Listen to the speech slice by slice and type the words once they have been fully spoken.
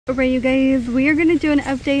Alright, you guys, we are going to do an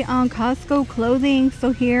update on Costco clothing. So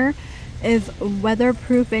here is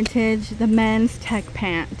weatherproof vintage, the men's tech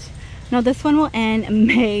pant. Now this one will end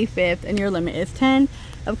May 5th and your limit is 10.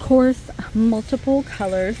 Of course, multiple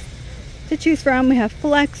colors to choose from. We have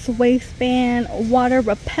flex, waistband, water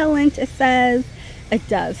repellent, it says. It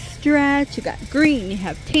does stretch. You got green, you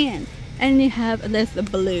have tan, and you have this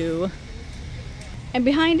blue. And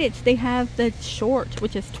behind it, they have the short,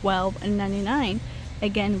 which is $12.99.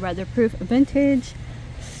 Again, weatherproof vintage,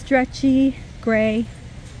 stretchy, gray,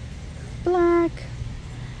 black.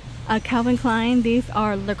 Calvin Klein, these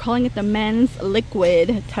are, they're calling it the men's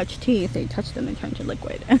liquid touch tee. If they touch them, they turn to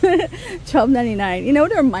liquid. $12.99. You know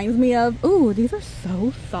what it reminds me of? Ooh, these are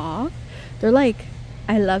so soft. They're like,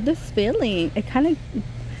 I love this feeling. It kind of,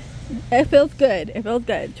 it feels good. It feels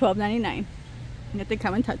good. $12.99. You have to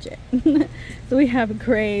come and touch it. So we have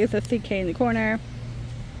gray, so CK in the corner.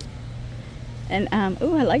 And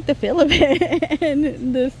oh, I like the feel of it.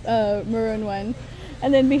 And this maroon one.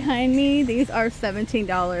 And then behind me, these are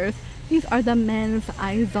 $17. These are the men's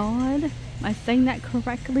Izod. Am I saying that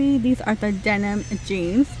correctly? These are the denim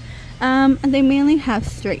jeans. And they mainly have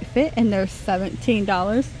straight fit, and they're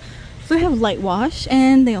 $17. So they have light wash,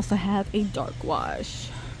 and they also have a dark wash.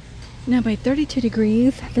 Now by 32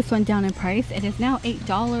 degrees, this went down in price. It is now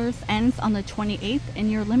 $8, ends on the 28th, and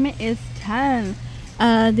your limit is 10.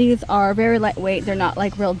 These are very lightweight. They're not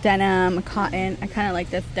like real denim, cotton. I kind of like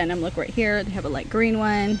this denim look right here. They have a light green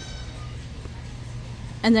one.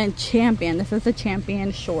 And then Champion. This is a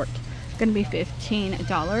Champion short. It's going to be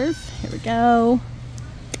 $15. Here we go.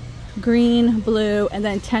 Green, blue, and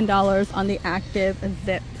then $10 on the Active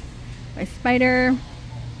Zip by Spider.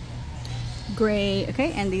 Gray.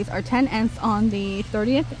 Okay, and these are 10, ends on the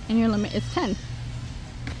 30th, and your limit is 10.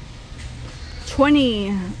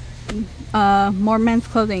 20. More men's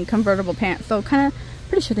clothing, convertible pants. So kind of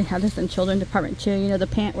pretty sure they have this in children's department too. You know, the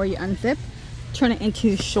pant where you unzip, turn it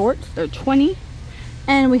into shorts. They're 20.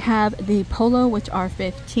 And we have the polo, which are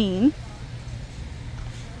 15.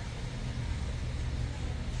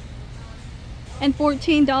 And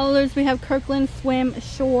 $14 we have Kirkland swim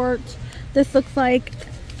short. This looks like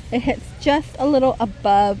it hits just a little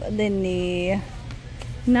above the knee.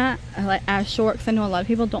 Not like as short, because I know a lot of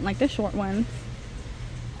people don't like the short ones.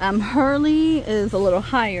 Hurley is a little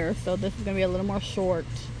higher, so this is going to be a little more short.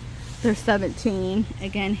 They're 17.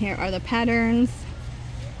 Again, here are the patterns.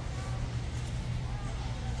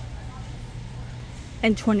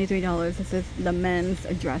 And $23. This is the men's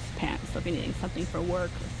dress pants. So if you're needing something for work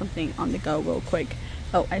or something on the go real quick.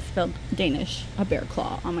 Oh, I spelled Danish, a bear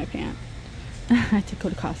claw on my pant. I had to go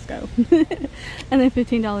to Costco. And then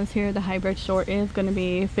 $15 here. The hybrid short is going to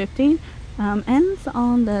be $15. Ends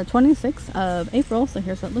on the 26th of April. So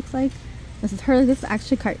here's what it looks like. This is her. This is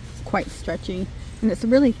actually quite stretchy, and it's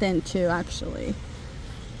really thin too, actually.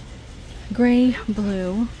 Gray,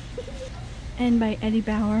 blue, and by Eddie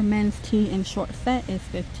Bauer, men's tee and short set is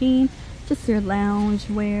 $15. Just your lounge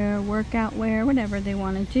wear, workout wear, whatever they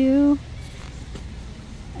want to do.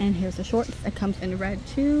 And here's the shorts. It comes in red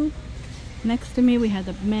too. Next to me we have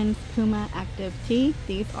the men's Puma active tee.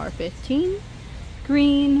 These are $15.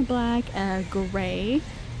 Green, black, gray,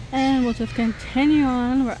 and we'll just continue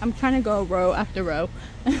on. I'm trying to go row after row.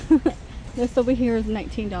 This over here is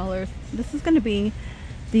 $19. This is going to be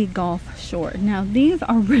the golf short. Now these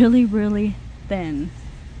are really thin,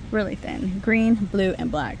 green, blue,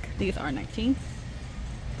 and black. These are $19.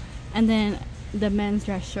 And then the men's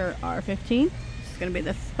dress shirt are $15. It's going to be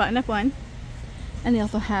this button-up one. And they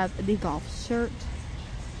also have the golf shirt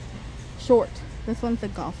short. This one's the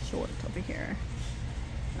golf short over here.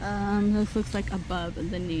 This looks like above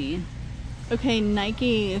the knee. Okay,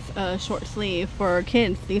 Nike's short sleeve for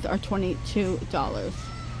kids. These are $22. So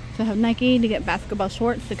I have Nike to get basketball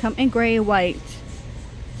shorts to come in gray, white.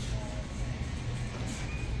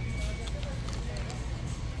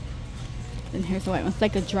 And here's the white one. It's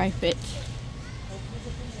like a dry fit.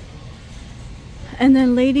 And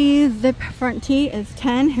then ladies zip front tee is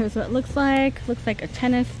 10. Here's what it looks like. Looks like a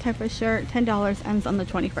tennis type of shirt. $10, ends on the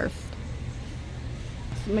 21st.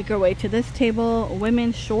 Make our way to this table.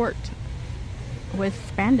 Women's short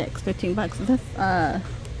with spandex, $15. This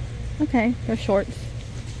okay, they're shorts,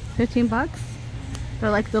 $15.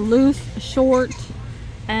 They're like the loose short,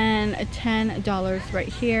 and $10 right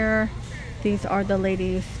here. These are the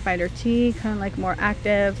ladies spider tee, kind of like more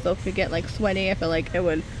active, so if you get like sweaty, I feel like it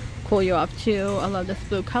would cool you off too. I love this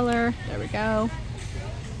blue color. There we go.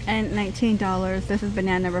 And $19. This is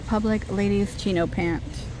Banana Republic ladies chino pant.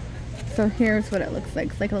 So here's what it looks like.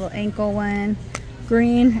 It's like a little ankle one.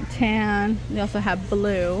 Green, tan. They also have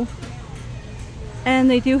blue. And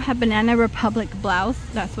they do have Banana Republic blouse.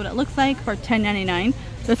 That's what it looks like for $10.99.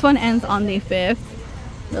 This one ends on the 5th.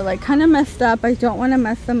 They're like kind of messed up. I don't want to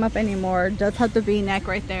mess them up anymore. It does have the V-neck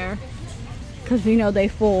right there, because you know they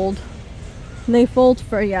fold. They fold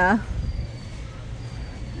for ya.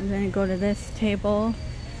 And then go to this table.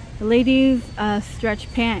 The ladies'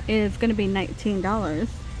 stretch pant is going to be $19.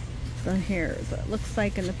 So here's what it looks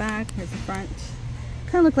like in the back. Here's the front.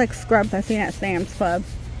 Kind of look like scrubs I've seen at Sam's Club.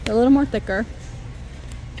 They're a little more thicker.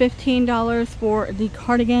 $15 for the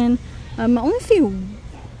cardigan. I only see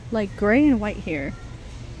like gray and white here.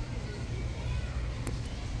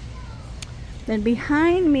 Then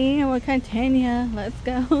behind me, I will continue. Let's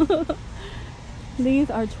go. These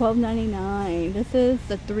are $12.99. This is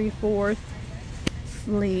the 3/4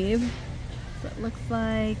 sleeve. So it looks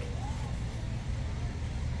like.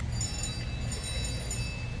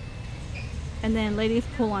 And then ladies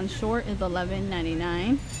pull-on short is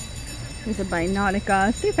 $11.99. These are by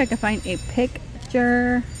Nautica. See if I can find a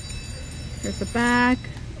picture. Here's the back.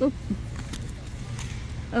 Oop.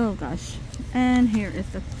 Oh gosh. And here is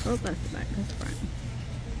the, oh, that's the back, that's the front.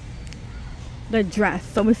 The dress.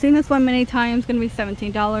 So we've seen this one many times. Gonna be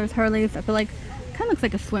 $17. Hurley's, I feel like, kind of looks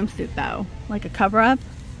like a swimsuit though, like a cover-up.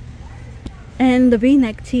 And the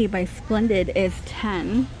V-neck tee by Splendid is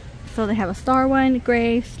 $10. So they have a star one,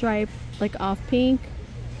 gray, stripe, like off pink.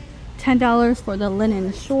 $10 for the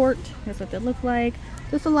linen short. Here's what they look like.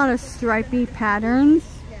 Just a lot of stripy patterns.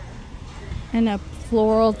 And a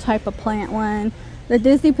floral type of plant one. The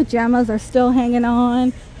Disney pajamas are still hanging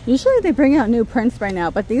on. Usually they bring out new prints by now,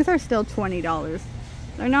 but these are still $20.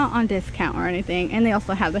 They're not on discount or anything. And they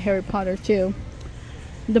also have the Harry Potter too.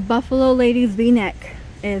 The Buffalo Ladies V-neck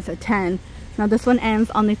is a $10. Now this one ends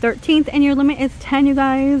on the 13th and your limit is $10, you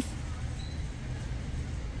guys.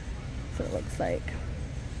 So it looks like.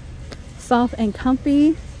 Soft and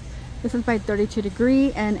comfy. This is by 32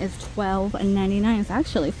 Degree and is $12.99. It's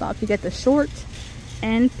actually soft. You get the short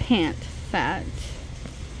and pant set.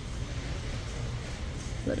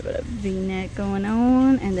 A little bit of V-neck going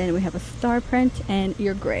on, and then we have a star print and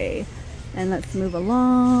your gray. And let's move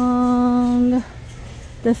along.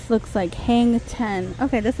 This looks like hang 10.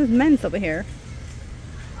 Okay, this is men's over here,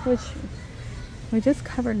 which we just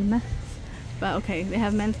covered men's. But okay, they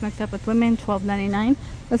have men's mixed up with women. $12.99.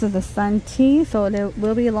 This is a sun tee, so it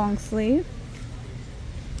will be a long sleeve.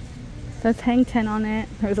 Says hang 10 on it.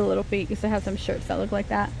 There's a little feet. Used to have some shirts that look like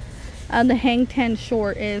that. The hang 10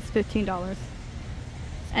 short is $15.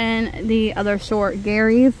 And the other short,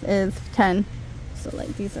 Gary's, is $10. So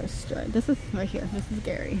like these are straight. This is right here. This is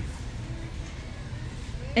Gary.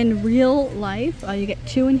 In real life, you get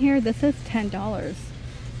 2 in here. This is $10.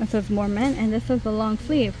 This says more men, and this is the long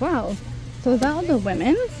sleeve. Wow. So is that all the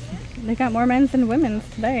women's? They got more men's than women's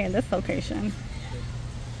today in this location.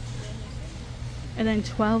 And then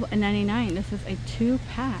 $12.99. This is a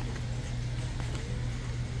 2-pack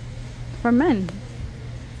for men.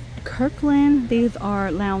 Kirkland, these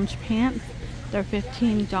are lounge pants. They're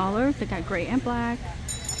 $15. They got gray and black.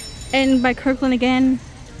 And by Kirkland again,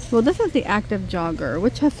 well, this is the active jogger,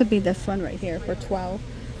 which has to be this one right here for $12.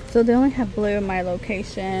 So they only have blue in my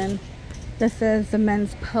location. This is the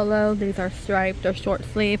men's polo. These are striped or short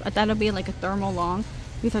sleeve. That'll be like a thermal long.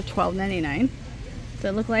 These are $12.99. So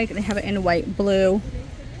it look like they have it in white, blue.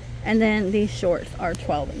 And then these shorts are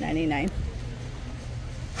 $12.99.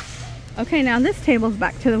 Okay, now this table's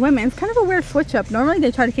back to the women. It's kind of a weird switch up. Normally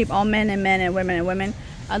they try to keep all men and men and women and women.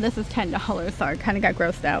 This is $10. So I kind of got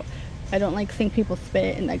grossed out. I don't like seeing people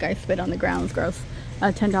spit, and that guy spit on the ground. It's gross.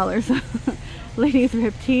 $10. Ladies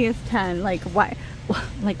rib tee is $10. Like why?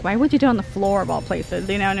 Like why would you do it on the floor of all places?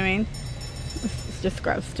 You know what I mean? It's just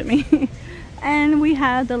gross to me. And we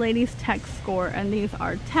have the ladies tech score, and these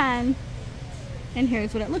are $10. And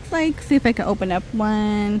here's what it looks like. See if I can open up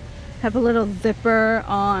one. Have a little zipper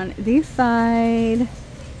on the side.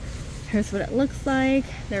 Here's what it looks like.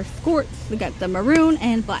 They're skirts. We got the maroon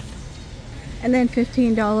and black. And then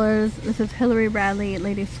 $15. This is Hillary Bradley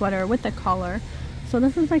lady sweater with the collar. So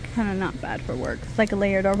this is like kind of not bad for work. It's like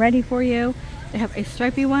layered already for you. They have a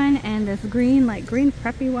stripy one and this green, like green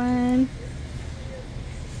preppy one.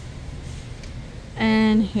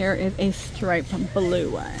 And here is a striped blue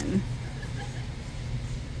one.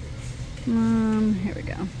 Here we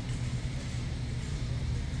go.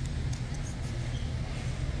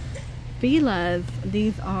 Fila's.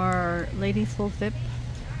 These are ladies full zip.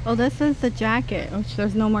 Oh, this is the jacket. Oh,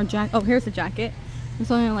 there's no more jacket. Oh, here's the jacket.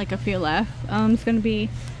 There's only like a few left. It's gonna be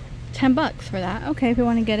 $10 for that. Okay, if you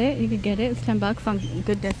want to get it, you can get it. It's $10 on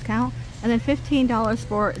good discount. And then $15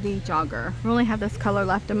 for the jogger. We only have this color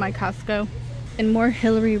left in my Costco And more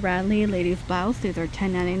Hillary Radley ladies blouse. These are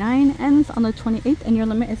 $10.99. Ends on the 28th and your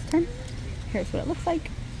limit is 10. Here's what it looks like.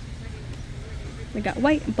 We got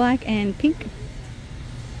white, black, and pink.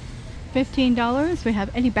 $15. We have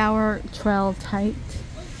Eddie Bauer Trail Tight.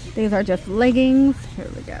 These are just leggings. Here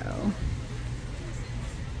we go.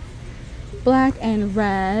 Black and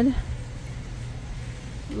red.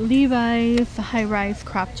 Levi's high-rise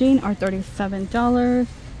crop jean are $37.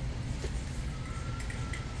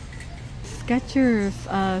 Skechers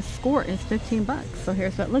skirt is 15 bucks. So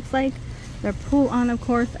here's what it looks like. They're pull on, of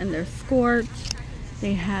course, and they're skirt.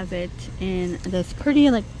 They have it in this pretty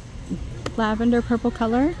like lavender purple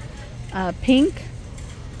color, pink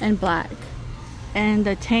and black, and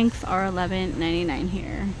the tanks are $11.99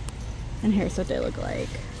 here. And here's what they look like.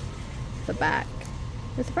 The back,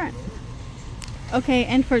 this front. Okay,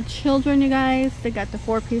 and for children, you guys, they got the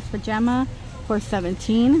 4-piece pajama for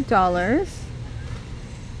 $17.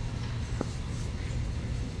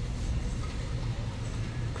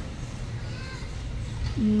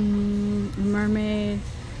 Mermaid.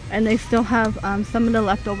 And they still have some of the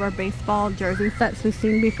leftover baseball jersey sets we've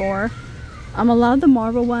seen before. A lot of the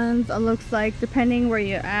Marvel ones, it looks like, depending where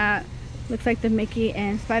you're at, looks like the Mickey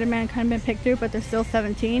and Spider-Man kind of been picked through, but they're still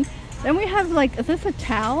 $17. Then we have, like, is this a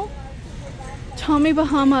towel? Tommy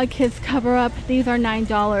Bahama kids cover up. These are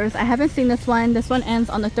 $9. I haven't seen this one. This one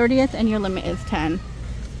ends on the 30th and your limit is 10.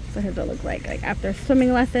 So here's what it looks like after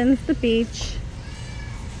swimming lessons, the beach.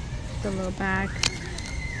 The little bag.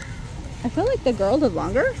 I feel like the girls are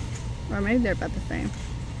longer, or maybe they're about the same.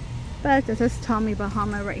 But this is Tommy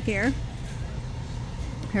Bahama right here.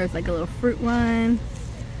 Here's like a little fruit one.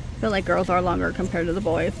 I feel like girls are longer compared to the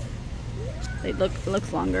boys. They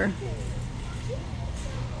looks longer.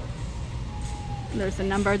 There's a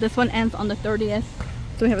number. This one ends on the 30th.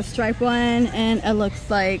 So we have a striped one, and it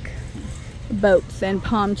looks like boats and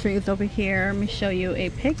palm trees over here. Let me show you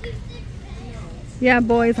a pic. Yeah,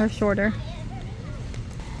 boys are shorter.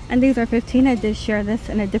 And these are $15. I did share this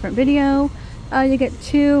in a different video. You get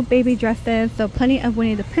 2 baby dresses, so plenty of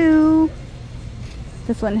Winnie the Pooh.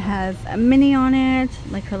 This one has a Minnie on it,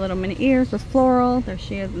 like her little mini ears with floral. There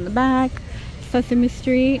she is in the back. Sesame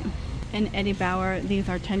Street and Eddie Bauer. These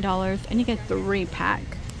are $10, and you get 3-pack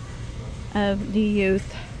of the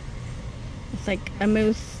youth. It's like a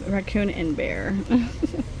moose, raccoon, and bear.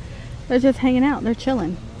 They're just hanging out. They're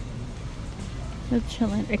chilling. They're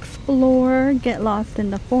chilling. Explore, get lost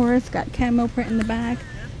in the forest. Got camo print in the back.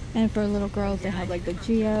 And for little girls, they have like the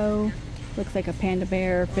Geo. Looks like a panda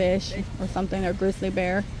bear, fish, or something, or grizzly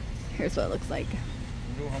bear. Here's what it looks like.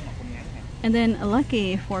 And then a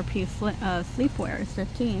Lucky 4-piece sleepwear is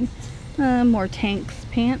 $15. More tanks,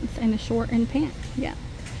 pants, and a short and pant. Yeah.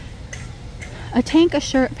 A tank, a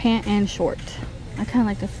shirt, pant, and short. I kind of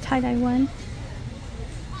like this tie-dye one.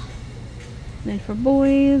 Then for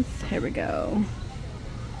boys, here we go.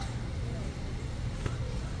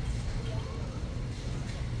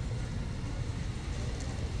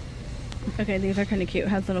 Okay, these are kind of cute. It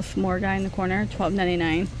has a little s'more guy in the corner,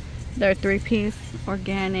 $12.99. They're 3-piece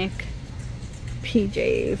organic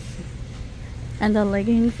PJs. And the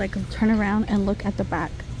leggings, like, turn around and look at the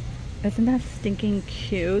back. Isn't that stinking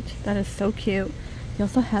cute? That is so cute. They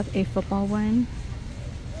also have a football one.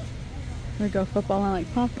 There we go, football and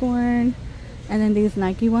like popcorn. And then these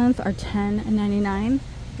Nike ones are $10.99.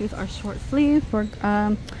 These are short sleeve for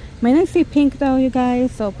mainly see pink though, you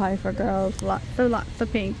guys, so probably for girls. Lots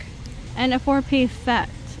of pink. And a 4-piece set.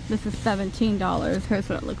 This is $17. Here's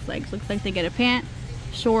what it looks like. Looks like they get a pant,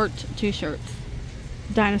 short, 2 shirts.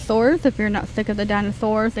 Dinosaurs, if you're not sick of the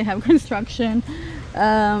dinosaurs, they have construction.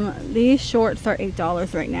 These shorts are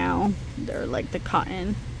 $8 right now. They're like the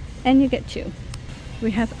cotton, and you get 2.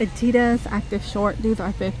 We have Adidas Active Short. These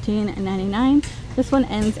are $15.99. This one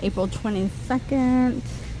ends April 22nd,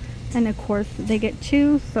 and of course they get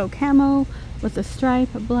 2, so camo with the stripe,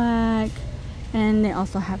 black, and they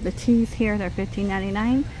also have the tees here. They're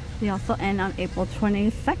 $15.99. They also end on April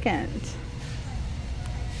 22nd.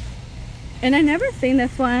 And I never seen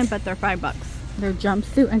this one, but they're $5. They're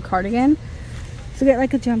jumpsuit and cardigan. So get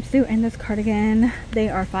like a jumpsuit and this cardigan. They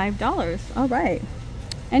are $5. All right.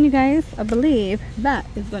 And you guys, I believe that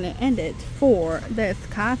is going to end it for this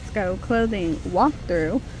Costco clothing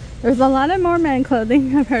walkthrough. There's a lot of more men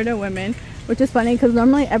clothing compared to women, which is funny because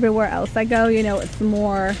normally everywhere else I go, you know, it's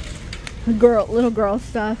more little girl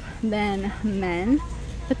stuff than men.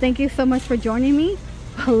 But thank you so much for joining me.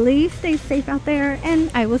 Please stay safe out there,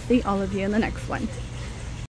 and I will see all of you in the next one.